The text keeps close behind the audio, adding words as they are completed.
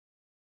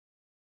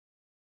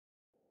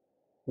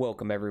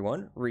Welcome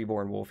everyone,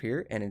 RebornWolf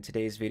here, and in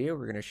today's video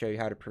we're going to show you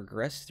how to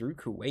progress through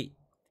Kuwait.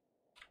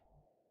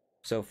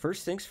 So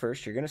first things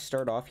first, you're going to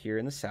start off here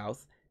in the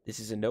south. This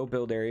is a no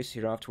build area, so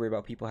you don't have to worry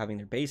about people having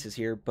their bases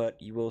here, but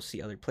you will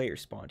see other players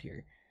spawned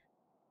here.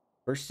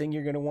 First thing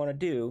you're going to want to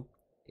do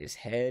is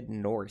head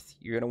north.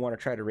 You're going to want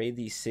to try to raid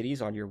these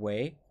cities on your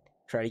way.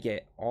 Try to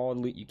get all the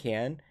loot you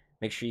can.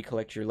 Make sure you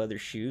collect your leather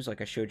shoes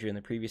like I showed you in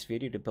the previous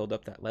video to build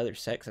up that leather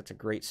set, 'cause that's a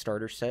great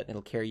starter set and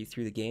it'll carry you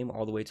through the game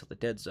all the way till the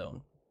dead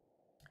zone.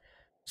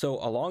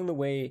 So along the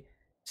way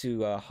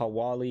to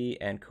Hawali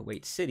and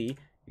Kuwait City,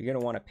 you're going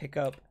to want to pick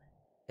up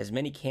as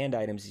many canned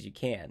items as you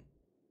can,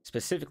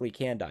 specifically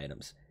canned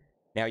items.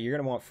 Now you're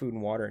going to want food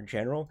and water in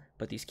general,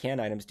 but these canned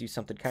items do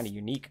something kind of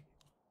unique.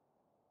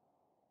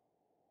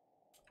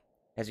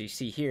 As you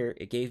see here,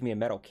 it gave me a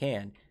metal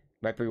can. You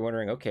might be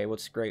wondering, okay,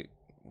 what's great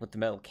with the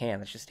metal can?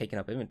 That's just taking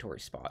up inventory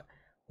spot.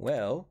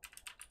 Well,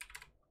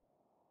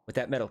 with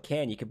that metal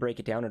can, you can break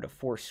it down into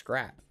 4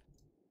 scrap.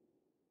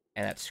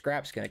 And that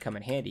scrap's going to come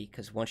in handy,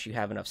 because once you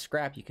have enough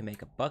scrap, you can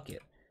make a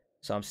bucket.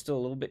 So I'm still a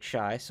little bit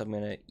shy, so I'm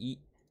going to eat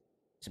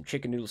some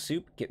chicken noodle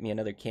soup, get me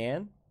another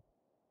can.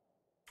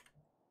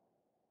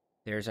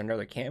 There's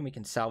another can, we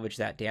can salvage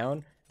that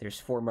down. There's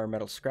 4 more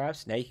metal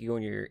scraps. Now you can go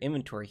into your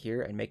inventory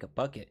here and make a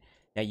bucket.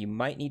 Now you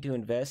might need to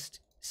invest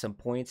some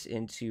points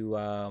into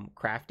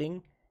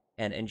crafting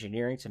and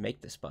engineering to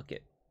make this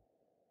bucket.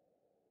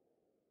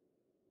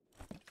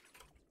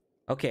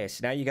 Okay,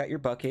 so now you got your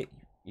bucket.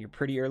 You're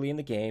pretty early in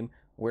the game.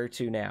 Where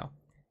to now?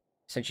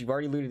 Since you've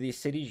already looted these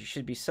cities, you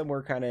should be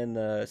somewhere kind of in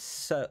the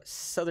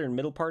southern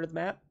middle part of the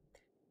map.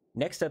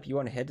 Next up, you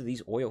want to head to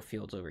these oil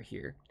fields over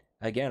here.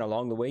 Again,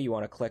 along the way, you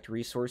want to collect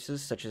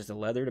resources such as the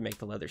leather to make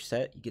the leather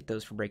set. You get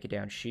those from breaking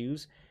down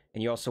shoes.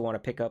 And you also want to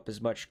pick up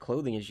as much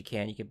clothing as you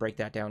can. You can break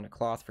that down to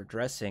cloth for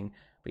dressing,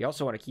 but you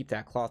also want to keep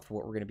that cloth for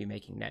what we're going to be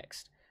making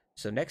next.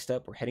 So next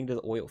up, we're heading to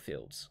the oil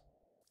fields.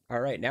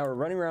 Alright, now we're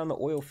running around the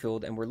oil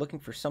field and we're looking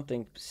for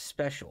something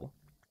special.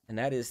 And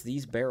that is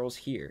these barrels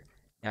here.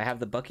 Now I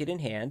have the bucket in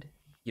hand.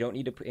 You don't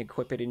need to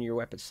equip it in your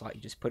weapon slot. You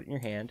just put it in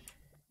your hand.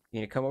 You're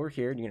going to come over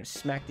here and you're going to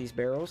smack these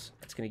barrels.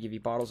 It's going to give you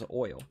bottles of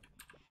oil.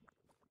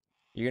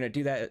 You're going to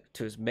do that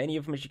to as many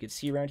of them as you can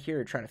see around here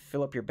and try to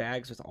fill up your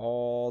bags with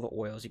all the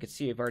oils. You can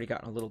see I've already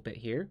gotten a little bit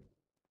here.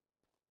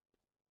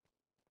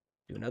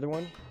 Do another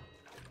one.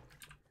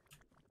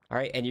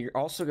 Alright, and you're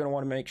also going to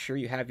want to make sure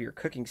you have your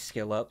cooking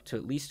skill up to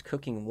at least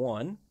cooking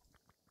 1.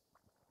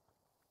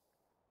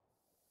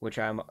 Which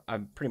I'm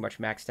pretty much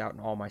maxed out in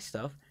all my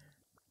stuff.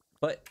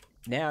 But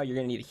now you're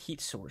going to need a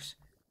heat source.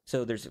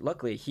 So there's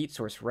luckily a heat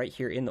source right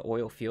here in the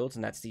oil fields,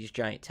 and that's these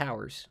giant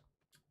towers.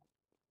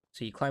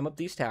 So you climb up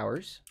these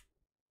towers.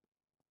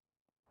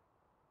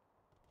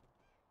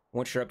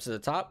 Once you're up to the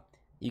top,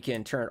 you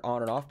can turn it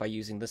on and off by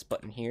using this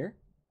button here.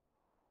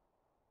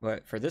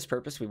 But for this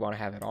purpose, we want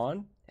to have it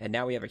on. And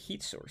now we have a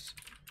heat source.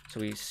 So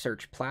we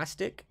search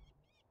plastic,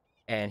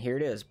 and here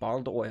it is,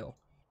 bottled oil.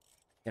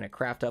 Going to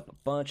craft up a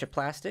bunch of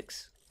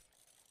plastics.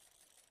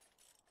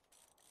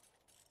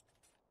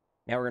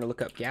 Now we're going to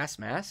look up gas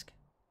mask.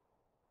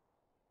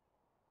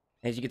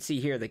 As you can see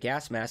here, the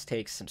gas mask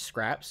takes some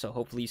scrap, so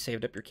hopefully you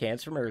saved up your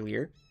cans from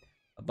earlier.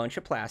 A bunch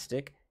of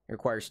plastic. It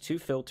requires 2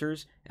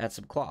 filters and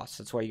some cloths.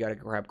 That's why you got to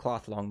grab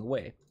cloth along the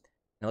way.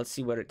 Now let's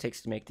see what it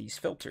takes to make these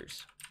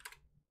filters.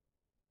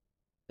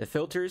 The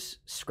filters,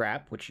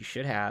 scrap, which you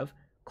should have.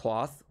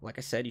 Cloth, like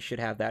I said, you should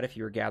have that if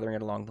you were gathering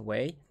it along the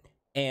way.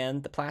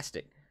 And the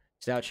plastic.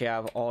 So now that you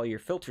have all your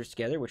filters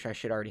together, which I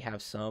should already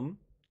have some.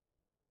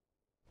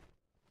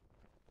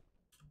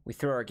 We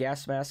throw our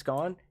gas mask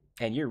on,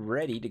 and you're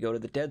ready to go to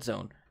the dead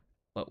zone.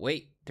 But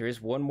wait, there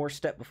is one more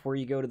step before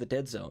you go to the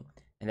dead zone,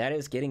 and that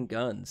is getting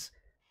guns.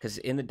 Because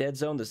in the dead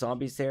zone, the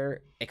zombies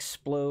there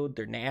explode,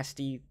 they're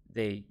nasty,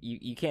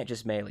 you can't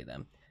just melee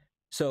them.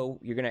 So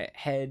you're going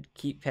to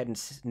keep heading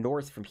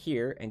north from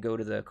here and go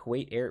to the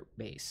Kuwait Air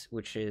Base,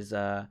 which is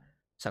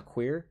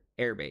Sakwir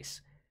Air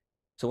Base.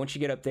 So once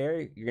you get up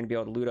there, you're going to be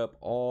able to loot up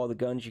all the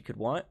guns you could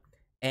want.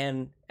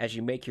 And as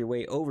you make your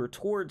way over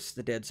towards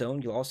the dead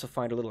zone, you'll also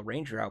find a little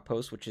ranger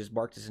outpost, which is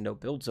marked as a no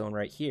build zone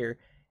right here.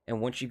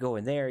 And once you go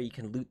in there, you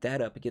can loot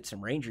that up and get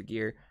some ranger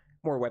gear,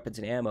 more weapons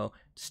and ammo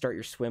to start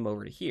your swim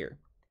over to here.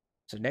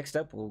 So next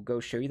up, we'll go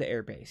show you the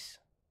airbase.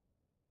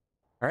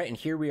 Alright, and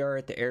here we are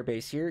at the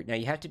airbase here. Now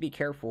you have to be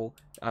careful.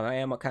 I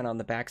am kind of on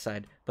the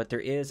backside, but there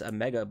is a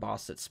mega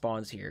boss that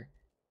spawns here.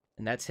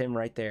 And that's him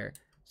right there.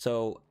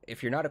 So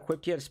if you're not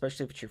equipped yet,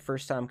 especially if it's your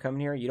first time coming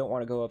here, you don't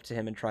want to go up to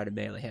him and try to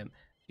melee him.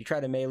 You try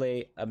to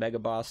melee a mega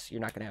boss, you're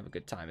not going to have a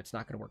good time. It's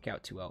not going to work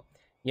out too well.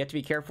 You have to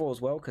be careful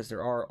as well, because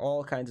there are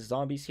all kinds of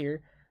zombies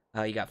here.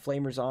 You got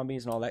flamer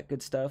zombies and all that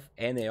good stuff,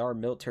 and they are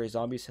military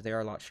zombies, so they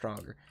are a lot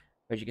stronger.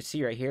 But as you can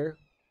see right here,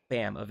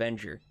 bam,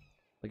 Avenger.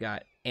 We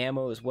got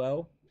ammo as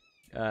well,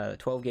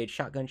 12 gauge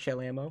shotgun shell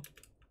ammo,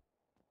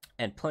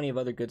 and plenty of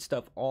other good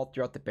stuff all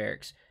throughout the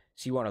barracks.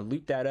 So you want to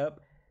loot that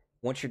up.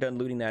 Once you're done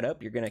looting that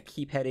up, you're going to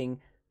keep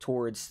heading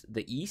towards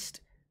the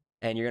east.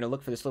 And you're going to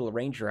look for this little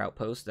ranger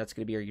outpost. That's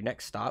going to be your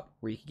next stop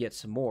where you can get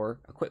some more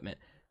equipment.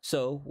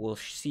 So we'll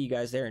see you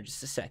guys there in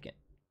just a second.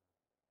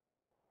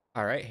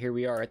 All right, here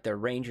we are at the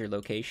Ranger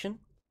location.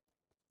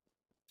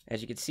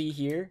 As you can see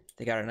here,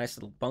 they got a nice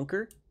little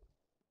bunker.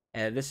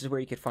 And this is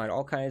where you could find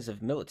all kinds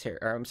of military,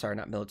 or I'm sorry,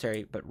 not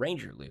military, but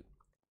Ranger loot.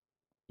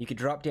 You could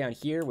drop down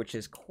here, which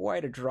is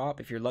quite a drop.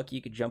 If you're lucky,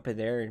 you could jump in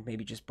there and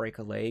maybe just break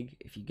a leg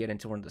if you get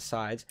into one of the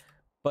sides.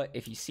 But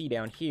if you see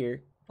down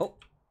here, oh,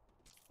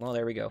 well,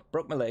 there we go.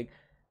 Broke my leg.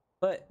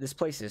 But this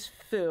place is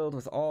filled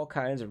with all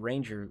kinds of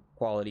Ranger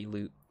quality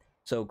loot.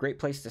 So great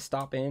place to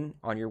stop in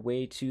on your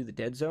way to the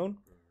dead zone.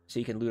 So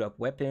you can loot up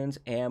weapons,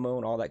 ammo,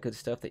 and all that good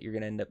stuff that you're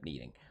going to end up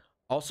needing.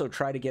 Also,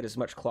 try to get as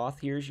much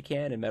cloth here as you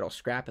can and metal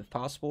scrap if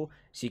possible,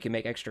 so you can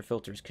make extra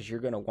filters, because you're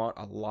going to want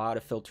a lot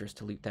of filters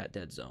to loot that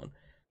dead zone.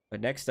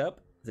 But next up,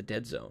 the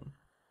dead zone.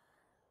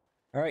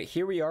 Alright,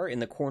 here we are in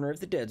the corner of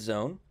the dead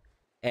zone.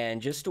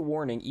 And just a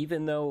warning,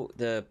 even though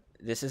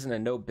this isn't a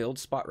no build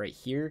spot right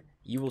here,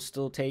 you will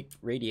still take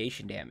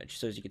radiation damage.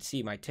 So as you can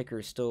see, my ticker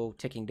is still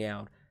ticking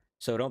down.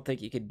 So don't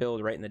think you could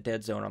build right in the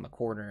dead zone on the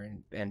corner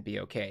and be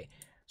okay.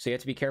 So you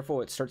have to be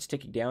careful. It starts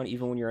ticking down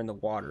even when you're in the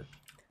water.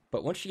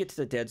 But once you get to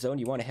the dead zone,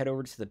 you want to head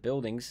over to the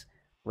buildings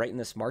right in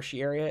this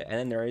marshy area. And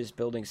then there is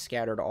buildings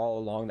scattered all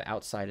along the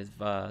outside of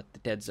the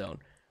dead zone.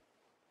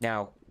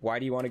 Now, why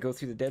do you want to go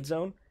through the dead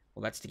zone?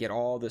 Well, that's to get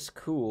all this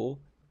cool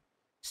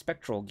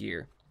spectral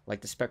gear.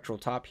 Like the spectral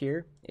top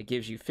here. It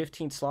gives you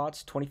 15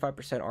 slots,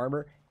 25%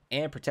 armor,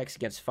 and protects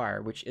against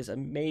fire, which is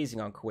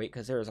amazing on Kuwait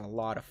because there is a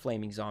lot of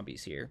flaming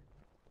zombies here.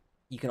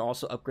 You can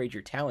also upgrade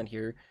your talent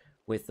here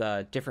with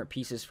different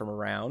pieces from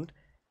around.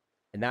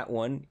 And that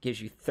one gives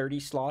you 30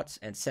 slots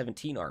and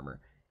 17 armor.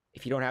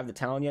 If you don't have the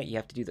talent yet, you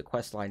have to do the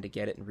quest line to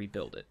get it and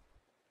rebuild it.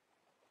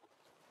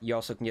 You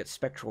also can get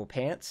spectral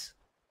pants.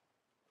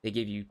 They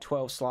give you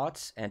 12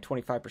 slots and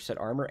 25%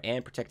 armor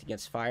and protect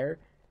against fire.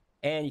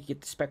 And you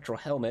get the spectral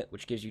helmet,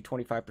 which gives you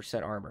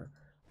 25% armor.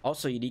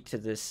 Also unique to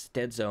this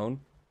dead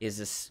zone is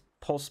this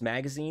pulse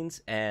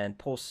magazines and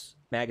pulse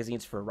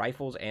magazines for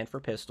rifles and for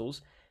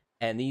pistols.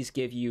 And these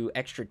give you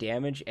extra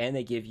damage, and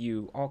they give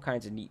you all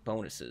kinds of neat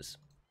bonuses.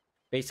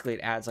 Basically,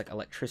 it adds like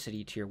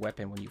electricity to your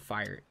weapon when you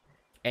fire it.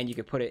 And you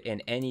can put it in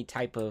any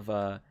type of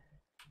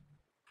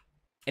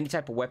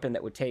weapon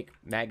that would take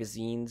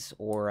magazines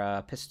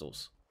or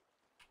pistols.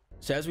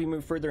 So as we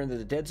move further into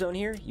the dead zone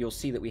here, you'll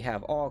see that we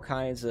have all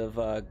kinds of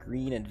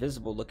green and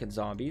visible looking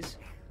zombies.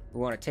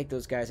 We want to take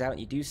those guys out, and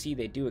you do see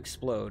they do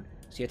explode.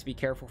 So you have to be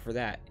careful for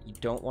that. You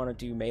don't want to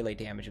do melee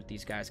damage with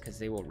these guys because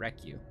they will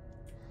wreck you.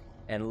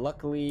 And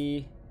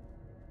luckily,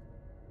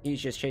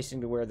 he's just chasing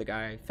to where the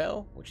guy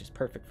fell, which is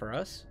perfect for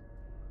us.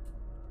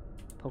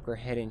 Poke our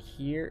head in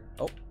here.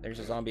 Oh, there's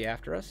a zombie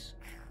after us.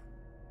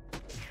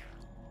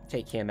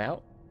 Take him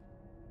out.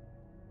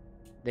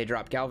 They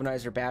drop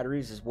Galvanizer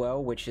batteries as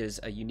well, which is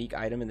a unique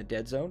item in the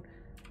dead zone.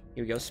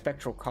 Here we go,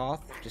 Spectral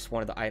Cloth, just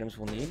one of the items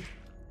we'll need.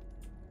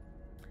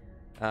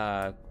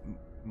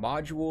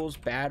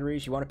 Modules,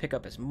 batteries, you want to pick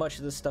up as much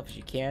of this stuff as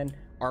you can.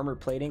 Armor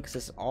plating, because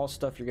this is all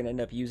stuff you're going to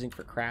end up using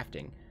for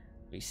crafting.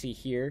 You see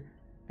here,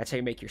 that's how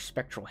you make your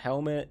spectral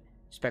helmet,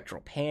 spectral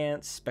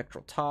pants,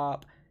 spectral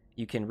top.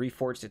 You can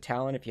reforge the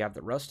talent if you have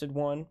the rusted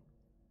one.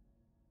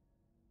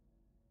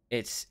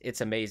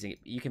 It's amazing.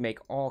 You can make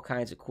all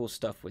kinds of cool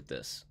stuff with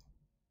this.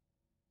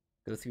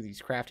 Go through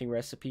these crafting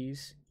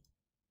recipes.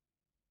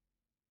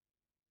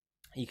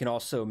 You can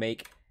also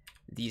make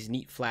these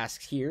neat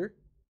flasks here.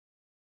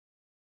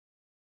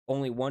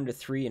 Only 1 to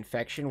 3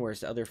 infection, whereas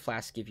the other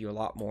flasks give you a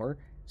lot more.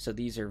 So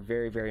these are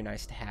very, very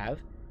nice to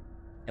have.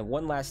 And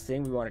one last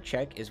thing we want to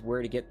check is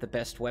where to get the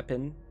best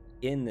weapon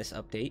in this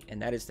update,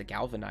 and that is the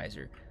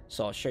Galvanizer.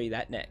 So I'll show you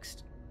that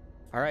next.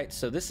 Alright,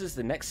 so this is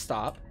the next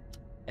stop,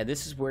 and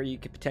this is where you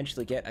could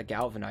potentially get a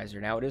Galvanizer.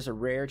 Now, it is a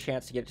rare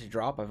chance to get it to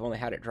drop. I've only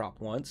had it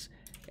drop once.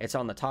 It's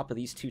on the top of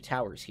these 2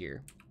 towers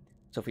here.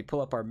 So if we pull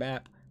up our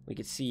map, we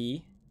can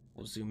see,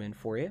 we'll zoom in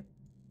for you.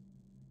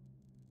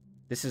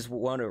 This is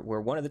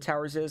where one of the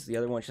towers is, the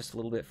other one's just a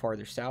little bit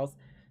farther south.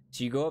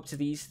 So you go up to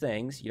these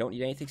things, you don't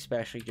need anything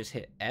special, you just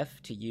hit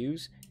F to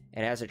use,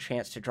 and it has a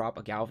chance to drop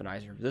a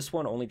Galvanizer. This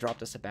one only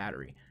dropped us a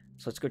battery.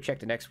 So let's go check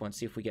the next one,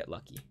 see if we get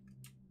lucky.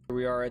 Here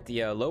we are at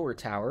the lower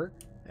tower,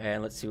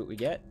 and let's see what we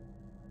get.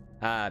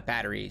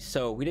 Batteries.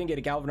 So we didn't get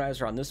a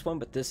Galvanizer on this one,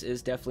 but this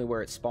is definitely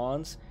where it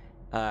spawns.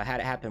 Had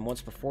it happen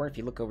once before. If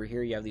you look over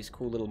here, you have these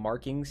cool little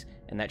markings,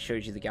 and that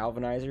shows you the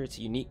Galvanizer. It's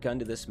a unique gun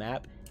to this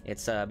map.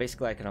 It's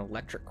basically like an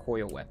electric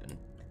coil weapon.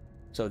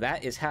 So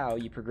that is how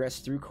you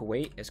progress through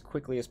Kuwait as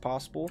quickly as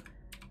possible.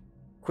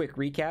 Quick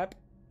recap.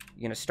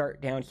 You're going to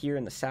start down here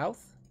in the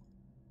south.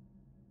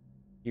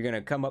 You're going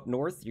to come up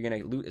north. You're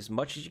going to loot as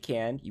much as you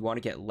can. You want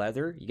to get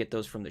leather. You get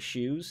those from the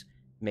shoes.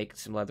 Make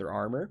some leather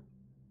armor.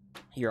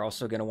 You're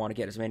also going to want to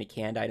get as many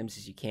canned items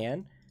as you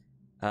can.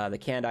 The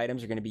canned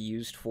items are going to be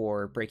used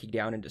for breaking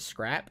down into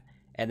scrap.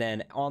 And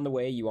then on the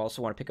way, you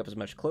also want to pick up as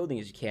much clothing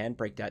as you can.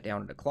 Break that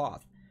down into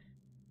cloth.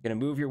 You're going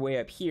to move your way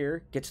up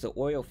here, get to the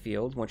oil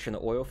field. Once you're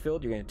in the oil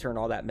field, you're going to turn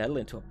all that metal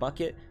into a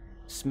bucket,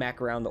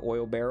 smack around the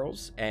oil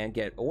barrels, and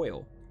get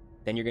oil.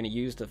 Then you're going to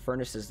use the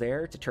furnaces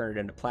there to turn it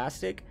into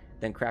plastic,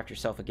 then craft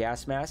yourself a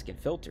gas mask and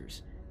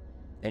filters.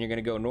 Then you're going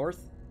to go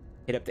north,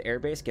 hit up the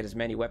airbase, get as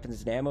many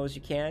weapons and ammo as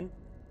you can.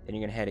 Then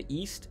you're gonna head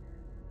east,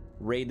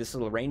 raid this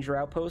little ranger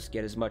outpost,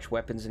 get as much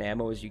weapons and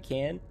ammo as you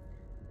can.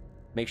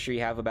 Make sure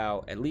you have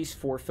about at least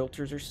 4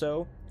 filters or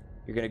so.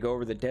 You're gonna go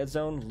over the dead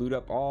zone, loot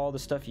up all the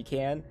stuff you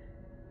can.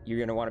 You're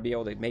gonna want to be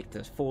able to make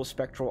the full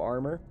spectral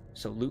armor,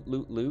 so loot,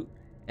 loot, loot,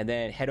 and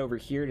then head over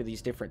here to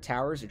these different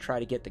towers and try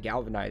to get the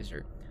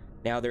Galvanizer.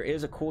 Now there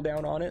is a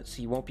cooldown on it,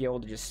 so you won't be able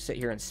to just sit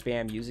here and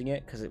spam using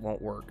it because it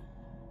won't work.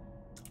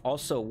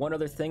 Also, one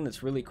other thing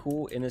that's really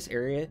cool in this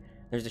area,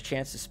 there's a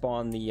chance to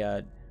spawn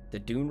the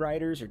Dune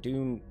Riders or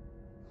Dune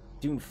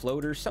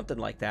Floaters, something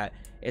like that.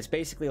 It's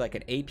basically like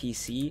an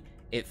APC.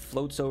 It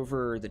floats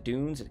over the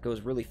dunes. It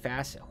goes really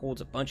fast. It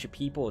holds a bunch of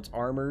people. It's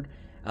armored,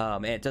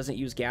 and it doesn't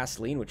use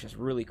gasoline, which is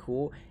really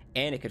cool.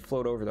 And it could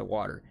float over the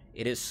water.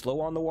 It is slow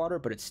on the water,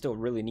 but it's still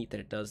really neat that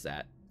it does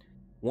that.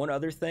 One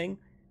other thing,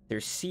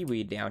 there's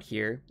seaweed down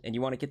here, and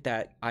you want to get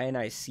that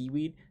ionized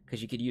seaweed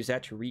because you could use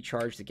that to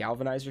recharge the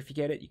Galvanizer if you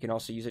get it. You can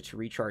also use it to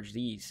recharge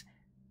these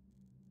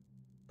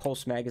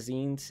pulse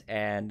magazines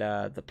and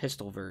the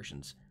pistol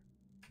versions.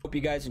 Hope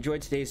you guys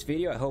enjoyed today's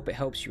video. I hope it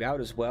helps you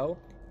out as well.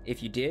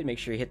 If you did, make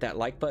sure you hit that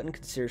like button,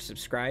 consider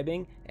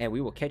subscribing, and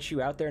we will catch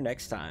you out there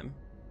next time.